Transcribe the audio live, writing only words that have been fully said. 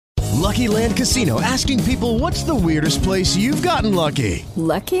Lucky Land Casino, asking people, what's the weirdest place you've gotten lucky?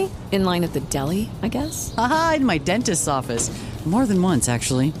 Lucky? In line at the deli, I guess? Aha, in my dentist's office. More than once,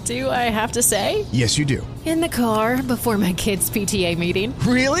 actually. Do I have to say? Yes, you do. In the car before my kids' PTA meeting.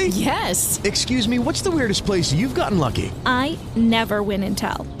 Really? Yes. Excuse me, what's the weirdest place you've gotten lucky? I never win and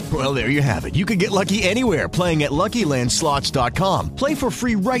tell. Well, there you have it. You can get lucky anywhere, playing at LuckyLandSlots.com. Play for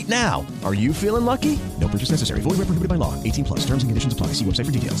free right now. Are you feeling lucky? No purchase necessary. Void where prohibited by law. 18 plus. Terms and conditions apply. See website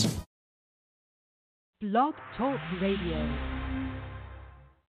for details. Blog Talk Radio.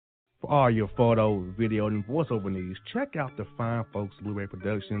 For all your photo, video, and voiceover needs, check out the fine folks at Blueberry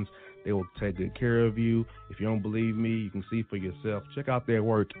Productions. They will take good care of you. If you don't believe me, you can see for yourself. Check out their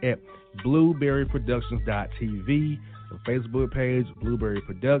work at blueberryproductions.tv, a Facebook page, Blueberry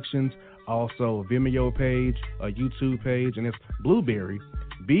Productions, also a Vimeo page, a YouTube page, and it's Blueberry,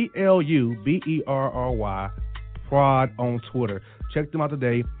 Blueberry, Prod on Twitter. Check them out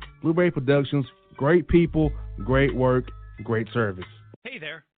today. Blueberry Productions, great people, great work, great service. Hey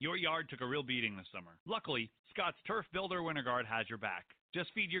there, your yard took a real beating this summer. Luckily, Scott's Turf Builder Winter Guard has your back.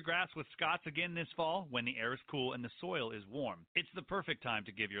 Just feed your grass with Scott's again this fall when the air is cool and the soil is warm. It's the perfect time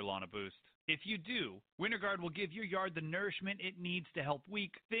to give your lawn a boost. If you do, Winter Guard will give your yard the nourishment it needs to help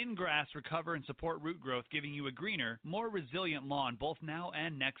weak, thin grass recover and support root growth, giving you a greener, more resilient lawn both now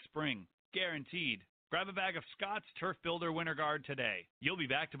and next spring. Guaranteed. Grab a bag of Scott's Turf Builder Winter Guard today. You'll be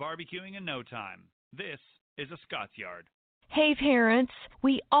back to barbecuing in no time. This is a Scott's Yard. Hey parents,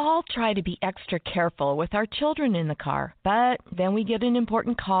 we all try to be extra careful with our children in the car, but then we get an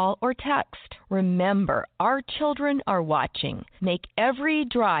important call or text. Remember, our children are watching. Make every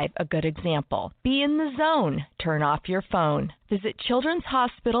drive a good example. Be in the zone. Turn off your phone. Visit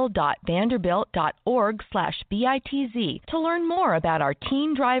childrenshospital.vanderbilt.org/BITZ to learn more about our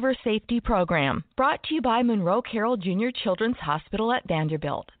Teen Driver Safety Program. Brought to you by Monroe Carroll Jr. Children's Hospital at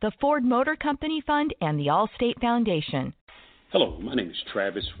Vanderbilt, the Ford Motor Company Fund, and the Allstate Foundation. Hello, my name is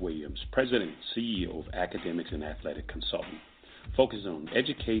Travis Williams, President and CEO of Academics and Athletic Consulting, focusing on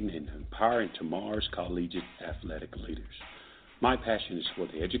educating and empowering tomorrow's collegiate athletic leaders. My passion is for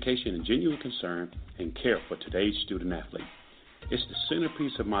the education and genuine concern and care for today's student athlete. It's the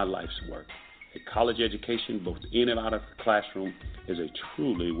centerpiece of my life's work. A college education, both in and out of the classroom, is a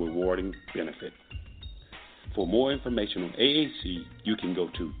truly rewarding benefit. For more information on AAC, you can go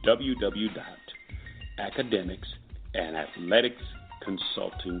to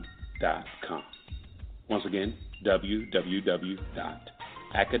www.academicsandathleticsconsulting.com. Once again,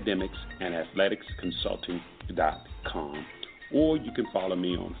 www.academicsandathleticsconsulting.com. Or you can follow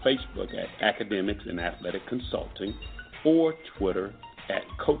me on Facebook at Academics and Athletic Consulting, or Twitter at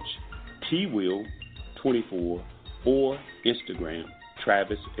Coach TWill24, or Instagram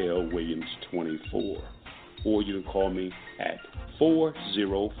Travis L. Williams 24. Or you can call me at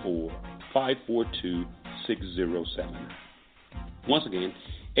 404-542-6079. Once again,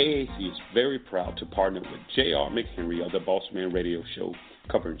 AAC is very proud to partner with J.R. McHenry of the Bossman Radio Show,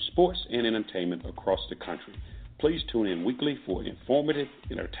 covering sports and entertainment across the country. Please tune in weekly for informative,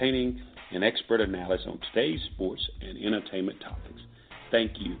 entertaining, and expert analysis on today's sports and entertainment topics.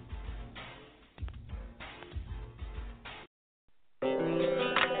 Thank you.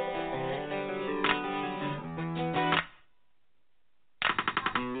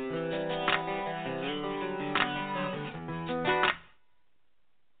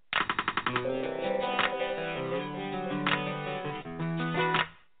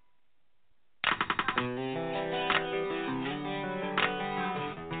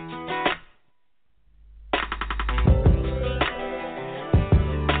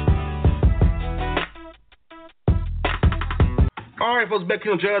 All right, folks, back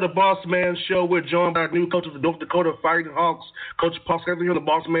here on Jared, the Bossman Show. We're joined by our new coach of the North Dakota Fighting Hawks, Coach Paul Sather, here on the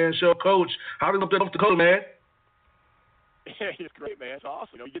Bossman Show. Coach, how did North Dakota, man? Yeah, it's great, man. It's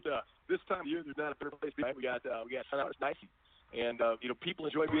awesome. You get this time of year, there's not a better place to be. We got sun out. It's nice. And, people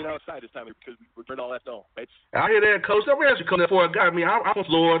enjoy being outside this time because we're turning all that snow. Right? I hear that, Coach. Let me ask you, before I got I'm from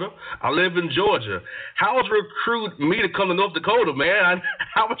Florida. I live in Georgia. How was recruit me to come to North Dakota, man?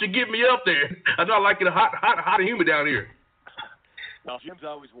 How would you get me up there? I know I like it hot and humid down here. No, Jim's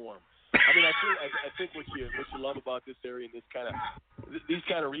always warm. I mean, I think what you love about this area and these kind of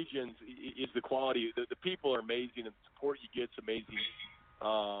regions is the quality. The people are amazing, and the support you get is amazing.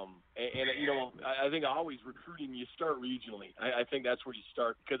 I think always recruiting, you start regionally. I think that's where you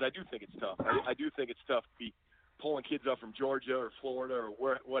start because I do think it's tough. I do think it's tough to be pulling kids up from Georgia or Florida or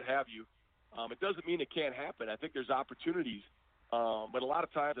what have you. It doesn't mean it can't happen. I think there's opportunities, but a lot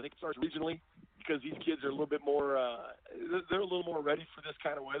of times I think it starts regionally. Because these kids are a little bit more, they're a little more ready for this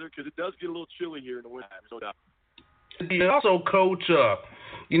kind of weather because it does get a little chilly here in the winter, no doubt. And also, Coach,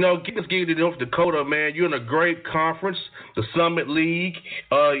 Get this gig to North Dakota, man. You're in a great conference, the Summit League.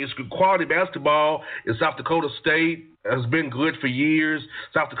 It's good quality basketball in South Dakota State. Has been good for years.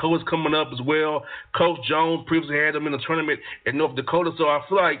 South Dakota's coming up as well. Coach Jones previously had them in a tournament in North Dakota, so I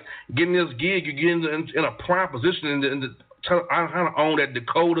feel like getting this gig, you're getting in a prime position in trying to own that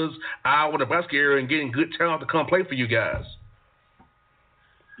Dakotas, Iowa, Nebraska area, and getting good talent to come play for you guys.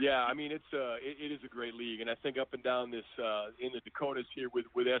 Yeah, I mean it is a great league, and I think up and down this in the Dakotas here with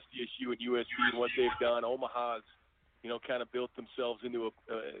SDSU and USC and what they've done, Omaha's kind of built themselves into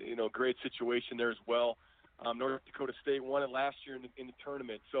a great situation there as well. North Dakota State won it last year in the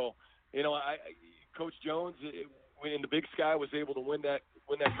tournament, so Coach Jones in the Big Sky was able to win that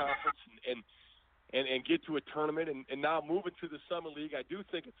conference and get to a tournament, and now moving to the Summit League, I do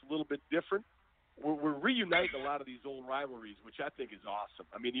think it's a little bit different. We're reuniting a lot of these old rivalries, which I think is awesome.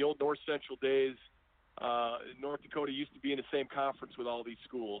 I mean, the old North Central days, North Dakota used to be in the same conference with all these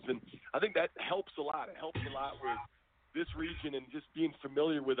schools, and I think that helps a lot. It helps a lot with this region and just being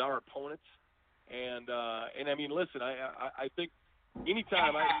familiar with our opponents. And I mean, listen, I think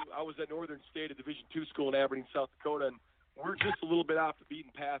anytime I was at Northern State, a Division II school in Aberdeen, South Dakota, and we're just a little bit off the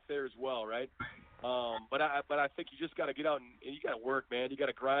beaten path there as well, right? But I think you just got to get out and you got to work, man. You got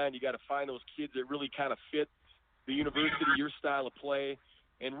to grind. You got to find those kids that really kind of fit the university, your style of play,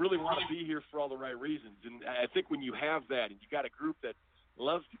 and really want to be here for all the right reasons. And I think when you have that and you got a group that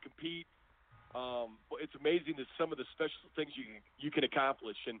loves to compete, it's amazing that some of the special things you can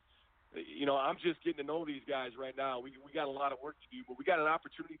accomplish. And I'm just getting to know these guys right now. We got a lot of work to do, but we got an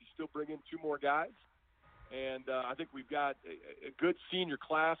opportunity to still bring in 2 more guys. And I think we've got a good senior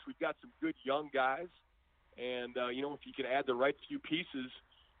class. We've got some good young guys. And, if you can add the right few pieces,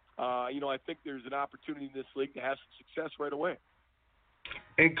 I think there's an opportunity in this league to have some success right away.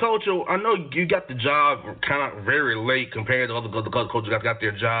 And, Coach, I know you got the job kind of very late compared to other coaches that got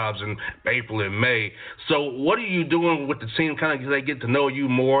their jobs in April and May. So what are you doing with the team kind of they get to know you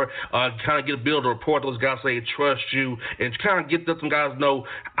more, kind of build a rapport those guys say trust you, and kind of get some guys know,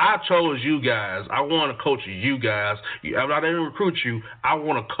 I chose you guys. I want to coach you guys. I didn't recruit you. I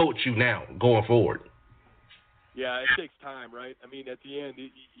want to coach you now going forward. Yeah, it takes time, right? I mean, at the end,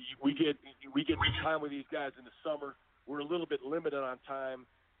 we get time with these guys in the summer. We're a little bit limited on time,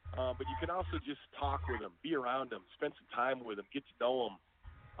 but you can also just talk with them, be around them, spend some time with them, get to know them,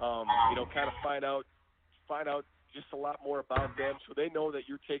 kind of find out just a lot more about them so they know that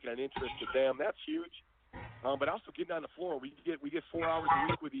you're taking an interest in them. That's huge. But also getting on the floor. We get 4 hours a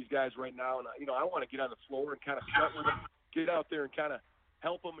week with these guys right now, and I want to get on the floor and kind of sweat with them, get out there and kind of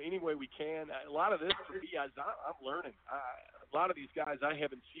help them any way we can. A lot of this for me, I'm learning. A lot of these guys I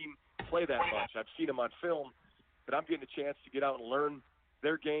haven't seen play that much. I've seen them on film. But I'm getting a chance to get out and learn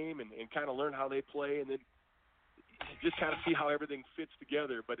their game and kind of learn how they play and then just kind of see how everything fits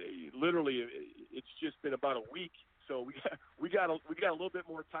together. But literally, it's just been about a week, so we got a little bit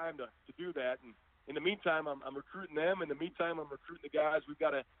more time to do that. And in the meantime, I'm recruiting them. In the meantime, I'm recruiting the guys we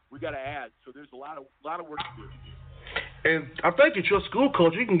got to add. So there's a lot of work to do. And I think at your school,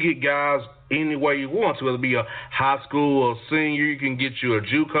 Coach, you can get guys any way you want to, whether it be a high school or senior. You can get you a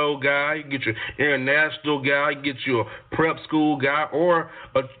JUCO guy, you can get your international guy, you can get you a prep school guy, or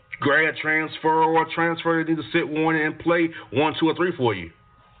a grad transfer or a transfer that needs to sit one and play 1, 2, or 3 for you.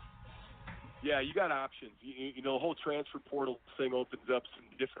 Yeah, you got options. The whole transfer portal thing opens up some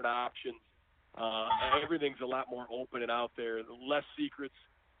different options. Everything's a lot more open and out there, less secrets.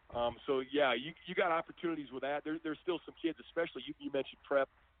 So, yeah, you got opportunities with that. There's still some kids, especially you mentioned prep.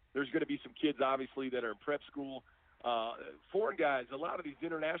 There's going to be some kids, obviously, that are in prep school. Foreign guys, a lot of these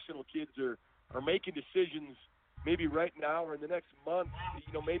international kids are making decisions maybe right now or in the next month,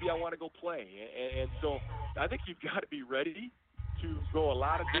 maybe I want to go play. And so I think you've got to be ready to go a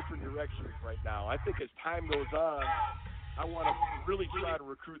lot of different directions right now. I think as time goes on, I want to really try to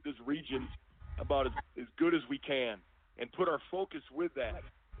recruit this region about as good as we can and put our focus with that.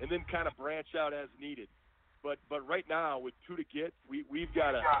 And then kind of branch out as needed. But right now with 2 to get, we've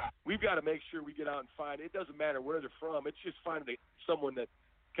got to make sure we get out and find. It doesn't matter where they're from. It's just finding someone that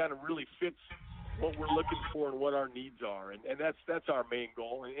kind of really fits what we're looking for and what our needs are, and that's our main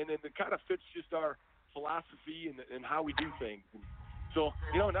goal. And it kind of fits just our philosophy and how we do things. And so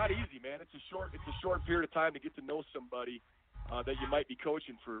not easy, man. It's a short period of time to get to know somebody that you might be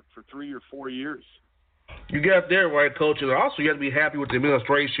coaching for 3 or 4 years. You got that right, Coach. And also, you have to be happy with the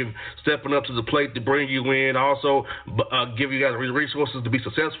administration stepping up to the plate to bring you in. Also, give you guys resources to be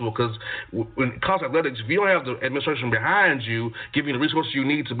successful. Because when it comes to athletics, if you don't have the administration behind you, giving you the resources you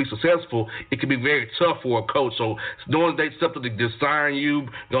need to be successful, it can be very tough for a coach. So, knowing they stepped up to design you,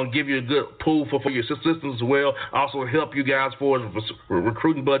 going to give you a good pool for your assistants as well. Also, help you guys for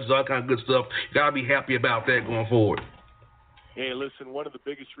recruiting budgets, all kind of good stuff. You got to be happy about that going forward. Hey, listen, one of the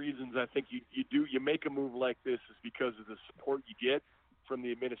biggest reasons I think you make a move like this is because of the support you get from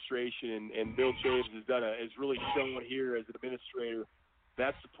the administration, and Bill James has really shown here as an administrator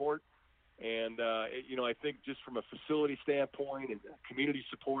that support. And I think just from a facility standpoint and community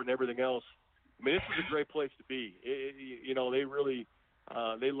support and everything else, I mean, this is a great place to be. They really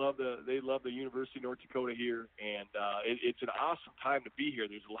they love the University of North Dakota here, and it's an awesome time to be here.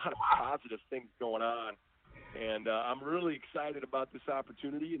 There's a lot of positive things going on. And I'm really excited about this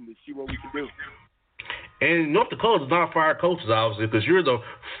opportunity and to see what we can do. And North Dakota does not fire coaches, obviously, because you're the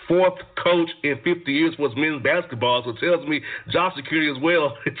fourth coach in 50 years for men's basketball. So it tells me job security as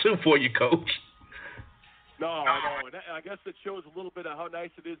well, too, for you, Coach. No, I know. And I guess it shows a little bit of how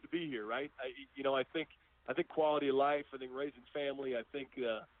nice it is to be here, right? I think quality of life, I think raising family, I think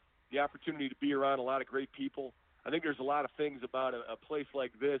the opportunity to be around a lot of great people. I think there's a lot of things about a place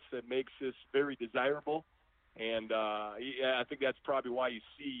like this that makes this very desirable. And I think that's probably why you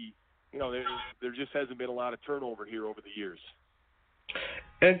see, there just hasn't been a lot of turnover here over the years.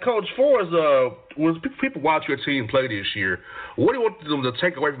 And, Coach, for as when people watch your team play this year, what do you want them to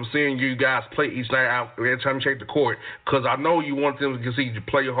take away from seeing you guys play each night out every time you take the court? Because I know you want them to see you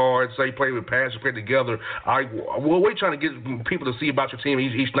play hard, say play with passion, play together. What are you trying to get people to see about your team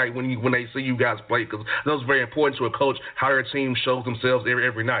each night when they see you guys play? Because that's very important to a coach, how your team shows themselves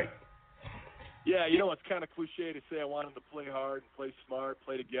every night. Yeah, it's kind of cliche to say I want them to play hard and play smart,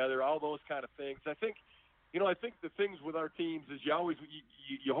 play together, all those kind of things. I think the things with our teams is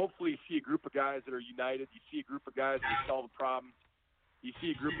you hopefully see a group of guys that are united. You see a group of guys that solve a problem. You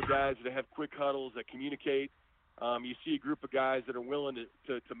see a group of guys that have quick huddles that communicate. You see a group of guys that are willing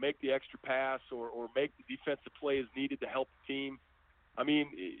to make the extra pass or make the defensive plays needed to help the team. I mean,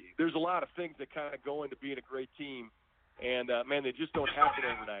 there's a lot of things that kind of go into being a great team. And, man, they just don't happen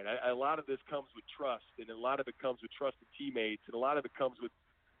overnight. A lot of this comes with trust, and a lot of it comes with trusted teammates, and a lot of it comes with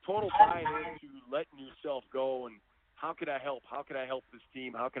total buy-in into letting yourself go and how can I help? How can I help this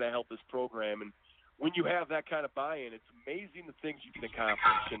team? How can I help this program? And when you have that kind of buy-in, it's amazing the things you can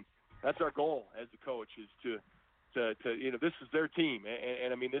accomplish. And that's our goal as a coach is to this is their team.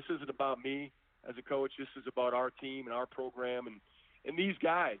 And I mean, this isn't about me as a coach. This is about our team and our program and these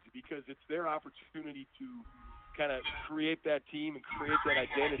guys because it's their opportunity to kind of create that team and create that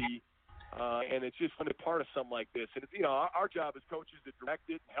identity, and it's just fun to be part of something like this. And our job as coaches is to direct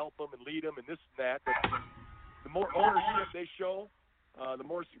it and help them and lead them and this and that. But the more ownership they show, the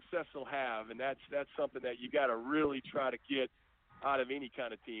more success they'll have, and that's something that you got to really try to get out of any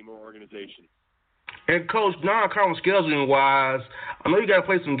kind of team or organization. And, Coach, non-conference scheduling-wise, I know you got to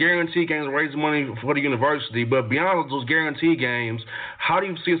play some guarantee games and raise money for the university, but beyond those guarantee games, how do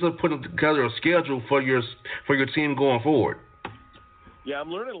you see yourself putting together a schedule for your team going forward? Yeah,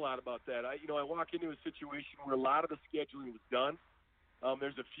 I'm learning a lot about that. I walk into a situation where a lot of the scheduling was done.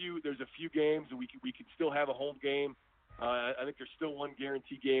 There's a few games that we can still have a home game. I think there's still one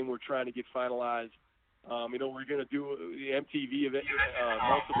guarantee game we're trying to get finalized. We're going to do the MTV event,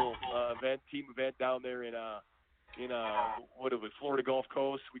 multiple team event down there in Florida Gulf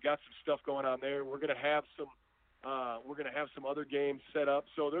Coast. We got some stuff going on there. We're going to have some other games set up.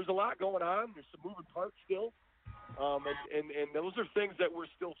 So there's a lot going on. There's some moving parts still, and those are things that we're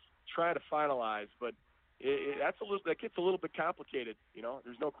still trying to finalize. But that gets a little bit complicated.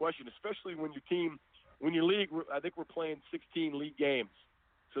 There's no question, especially when your league. I think we're playing 16 league games.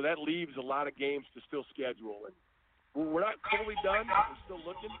 So that leaves a lot of games to still schedule. And we're not totally done. We're still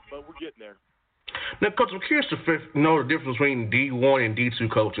looking, but we're getting there. Now, Coach, I'm curious to know the difference between D1 and D2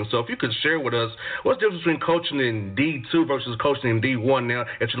 coaching. So if you could share with us, what's the difference between coaching in D2 versus coaching in D1 now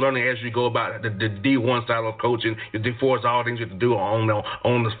that you're learning as you go about the D1 style of coaching? Your D4 is all things you have to do on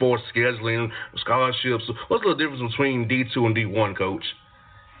the sports scheduling, scholarships. What's the difference between D2 and D1, Coach?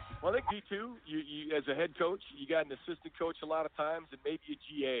 Well, I think D2, you as a head coach, you got an assistant coach a lot of times and maybe a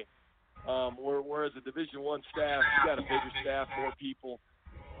GA. Whereas a Division I staff, you got a bigger staff, more people.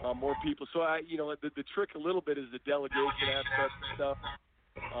 So the trick a little bit is the delegation aspect of stuff,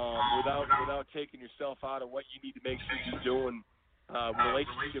 without taking yourself out of what you need to make sure you're doing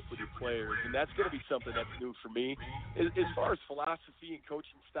relationship with your players, and that's going to be something that's new for me. As far as philosophy and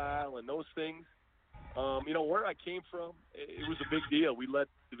coaching style and those things, Where I came from, it was a big deal. We led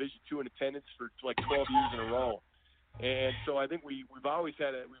Division II in attendance for like 12 years in a row. And so I think we've always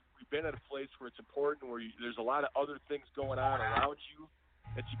we've been at a place where it's important, where there's a lot of other things going on around you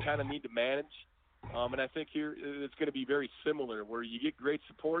that you kind of need to manage. And I think here it's going to be very similar, where you get great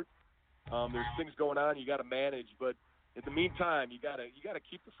support. There's things going on you got to manage, but in the meantime, you got to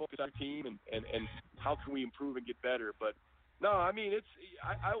keep the focus on your team and how can we improve and get better. But no, I mean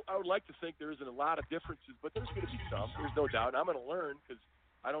I would like to think there isn't a lot of differences, but there's going to be some. There's no doubt. And I'm going to learn because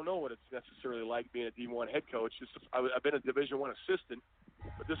I don't know what it's necessarily like being a D1 head coach. I've been a Division I assistant,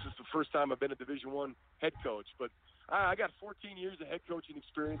 but this is the first time I've been a Division I head coach. But I got 14 years of head coaching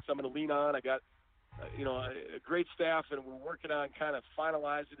experience I'm going to lean on. I got a great staff, and we're working on kind of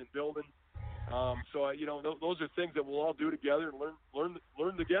finalizing and building. Those are things that we'll all do together and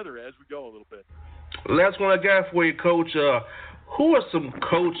learn together as we go a little bit. Last one I got for you, Coach. Who are some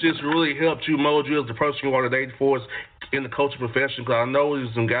coaches who really helped you mold you as the person you are today for us in the coaching profession? Because I know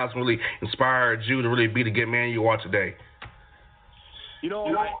there's some guys who really inspired you to really be the good man you are today.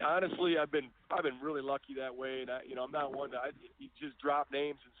 Honestly, I've been really lucky that way, and I'm not one to just drop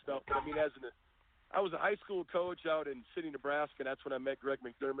names and stuff. But I mean, I was a high school coach out in City, Nebraska, and that's when I met Greg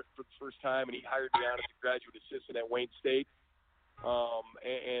McDermott for the first time, and he hired me on as a graduate assistant at Wayne State.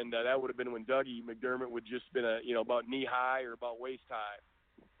 That would have been when Dougie McDermott would just been about knee high or about waist high,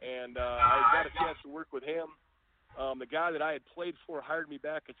 and I got a chance to work with him. The guy that I had played for hired me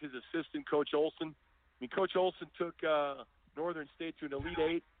back as his assistant, Coach Olson. I mean, Coach Olson took Northern State to an Elite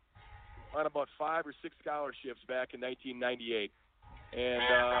Eight on about 5 or 6 scholarships back in 1998.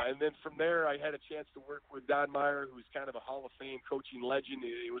 And then from there, I had a chance to work with Don Meyer, who's kind of a Hall of Fame coaching legend.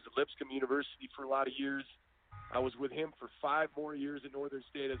 He was at Lipscomb University for a lot of years. I was with him for 5 more years at Northern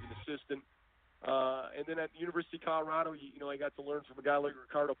State as an assistant. And then at the University of Colorado, I got to learn from a guy like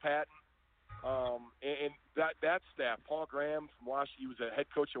Ricardo Patton. And that staff, Paul Graham from Washington, he was a head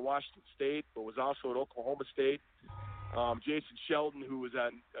coach at Washington State, but was also at Oklahoma State. Jason Sheldon, who was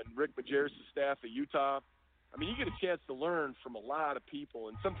on Rick Majerus' staff at Utah. I mean, you get a chance to learn from a lot of people,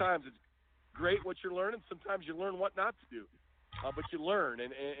 and sometimes it's great what you're learning. Sometimes you learn what not to do, but you learn.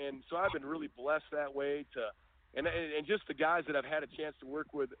 And so I've been really blessed that way and just the guys that I've had a chance to work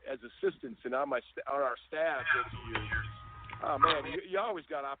with as assistants and on our staff over the years. Oh man, you always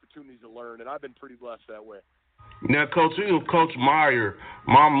got opportunities to learn, and I've been pretty blessed that way. Now, Coach, Coach Meyer,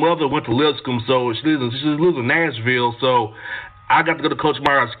 my mother went to Lipscomb, so she lives in Nashville, so I got to go to Coach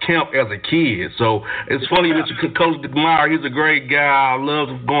Meyer's camp as a kid. So it's funny that you could Coach Meyer. He's a great guy. I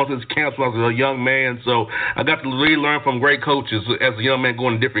loved going to his camps when I was a young man. So I got to really learn from great coaches as a young man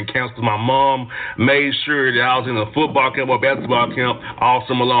going to different camps. My mom made sure that I was in a football camp or basketball camp all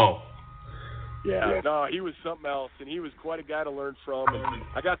summer long. Yeah, no, he was something else, and he was quite a guy to learn from. And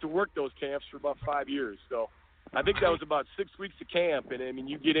I got to work those camps for about 5 years. So I think that was about 6 weeks of camp. And, I mean,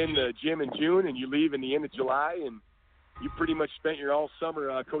 you get in the gym in June and you leave in the end of July, and you pretty much spent your all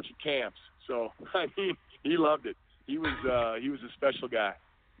summer coaching camps. So, I mean, he loved it. He was a special guy.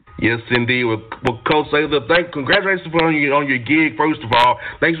 Yes, indeed. Well, Coach Sather, congratulations on your gig, first of all.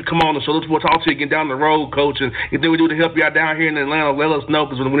 Thanks for coming on the show. Let's talk to you again down the road, Coach. And anything we do to help you out down here in Atlanta, let us know,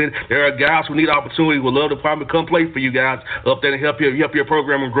 because when there are guys who need opportunity, we'd love to probably come play for you guys up there and help your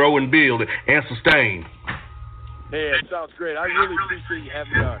program and grow and build and sustain. Hey, it sounds great. I really appreciate you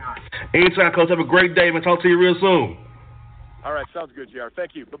having me on. Anytime, Coach. Have a great day, man. Talk to you real soon. All right, sounds good, JR.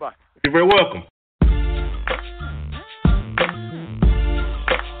 Thank you. Bye-bye. You're very welcome.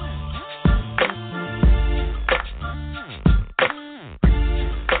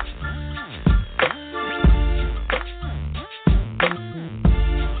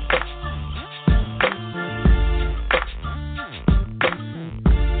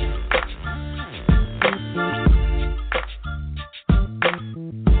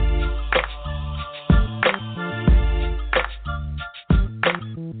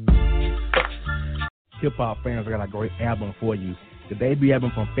 Hip-hop fans, I got a great album for you. The debut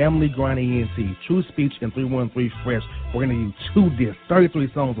album from Family Grind ENT, True Speech and 313 Fresh. We're going to do 2 discs,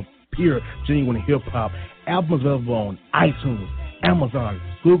 33 songs of pure, genuine hip-hop. Albums available on iTunes, Amazon,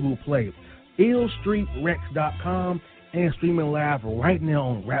 Google Play, illstreetrex.com, and streaming live right now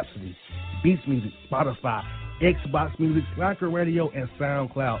on Rhapsody, Beats Music, Spotify, Xbox Music, Slacker Radio, and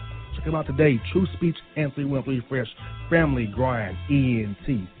SoundCloud. Check them out today, True Speech and 313 Fresh, Family Grind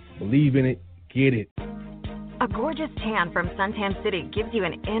ENT. Believe in it, get it. A gorgeous tan from Suntan City gives you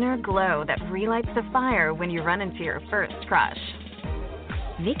an inner glow that relights the fire when you run into your first crush.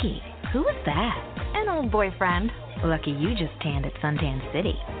 Vicky, who is that? An old boyfriend. Lucky you just tanned at Suntan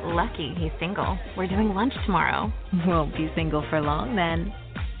City. Lucky he's single. We're doing lunch tomorrow. Won't be single for long then.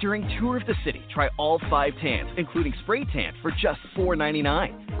 During Tour of the City, try all 5 tans, including spray tan, for just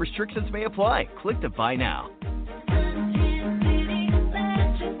 $4.99. Restrictions may apply. Click to buy now.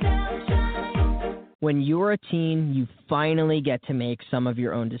 When you're a teen, you finally get to make some of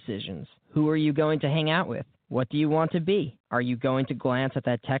your own decisions. Who are you going to hang out with? What do you want to be? Are you going to glance at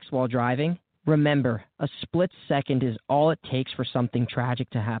that text while driving? Remember, a split second is all it takes for something tragic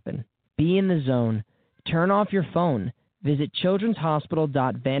to happen. Be in the zone. Turn off your phone. Visit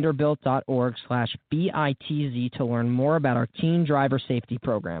childrenshospital.vanderbilt.org/BITZ to learn more about our teen driver safety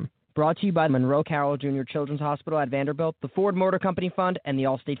program. Brought to you by Monroe Carroll Jr. Children's Hospital at Vanderbilt, the Ford Motor Company Fund, and the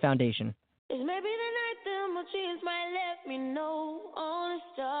Allstate Foundation. It's maybe the night that my jeans might let me know. All the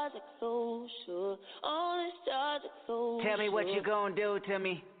stars are so sure. All the stars are so Tell me what sure. you gonna do to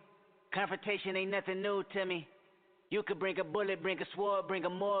me. Confrontation ain't nothing new to me. You could bring a bullet, bring a sword, bring a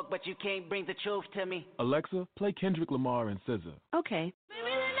morgue, but you can't bring the truth to me. Alexa, play Kendrick Lamar and SZA. Okay.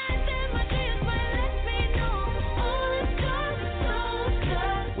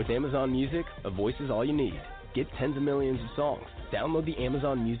 With Amazon Music, a voice is all you need. Get tens of millions of songs. Download the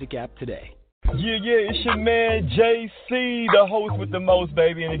Amazon Music app today. Yeah, it's your man JC, the host with the most,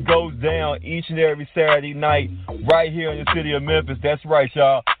 baby, and it goes down each and every Saturday night right here in the city of Memphis. That's right,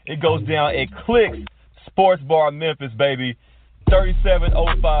 y'all. It goes down at Clicks Sports Bar Memphis, baby.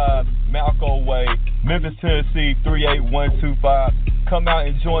 3705 Malco Way, Memphis, Tennessee, 38125. Come out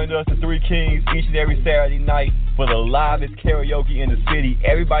and join us, the Three Kings, each and every Saturday night for the livest karaoke in the city.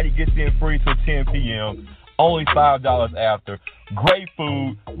 Everybody gets in free till 10 p.m. Only $5 after. Great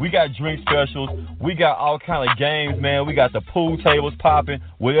food. We got drink specials. We got all kind of games, man. We got the pool tables popping.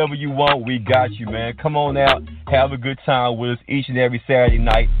 Whatever you want, we got you, man. Come on out. Have a good time with us each and every Saturday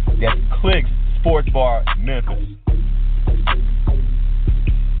night. That's Clicks Sports Bar, Memphis.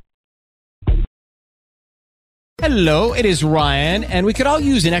 Hello, it is Ryan, and we could all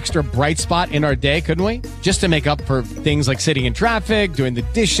use an extra bright spot in our day, couldn't we? Just to make up for things like sitting in traffic, doing the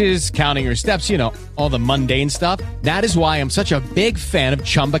dishes, counting your steps, you know, all the mundane stuff. That is why I'm such a big fan of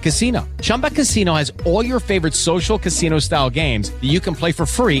Chumba Casino. Chumba Casino has all your favorite social casino-style games that you can play for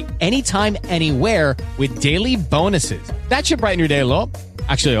free anytime, anywhere with daily bonuses. That should brighten your day a little.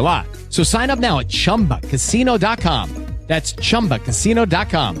 Actually, a lot. So sign up now at ChumbaCasino.com. That's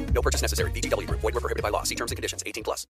ChumbaCasino.com. No purchase necessary. VGW Group. Void where prohibited by law. See terms and conditions. 18+.